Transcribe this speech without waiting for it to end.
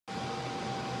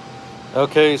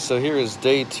Okay, so here is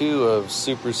day 2 of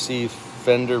Super C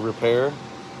fender repair,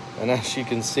 and as you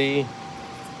can see,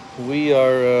 we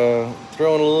are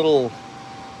throwing a little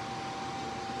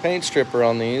paint stripper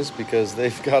on these because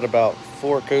they've got about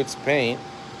 4 coats of paint,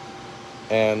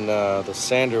 and the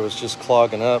sander was just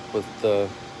clogging up with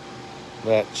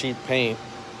that cheap paint.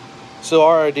 So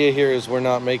our idea here is we're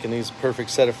not making these perfect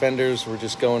set of fenders, we're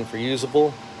just going for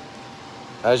usable.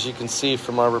 As you can see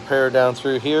from our repair down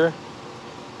through here,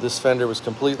 this fender was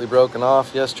completely broken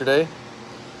off yesterday.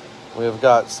 We have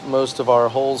got most of our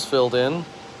holes filled in,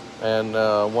 and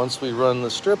once we run the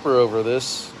stripper over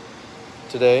this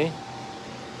today,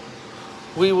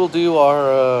 we will do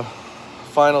our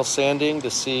final sanding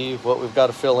to see what we've got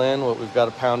to fill in, what we've got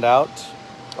to pound out.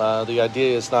 The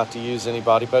idea is not to use any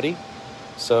body putty,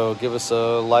 so give us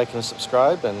a like and a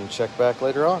subscribe and check back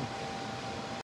later on.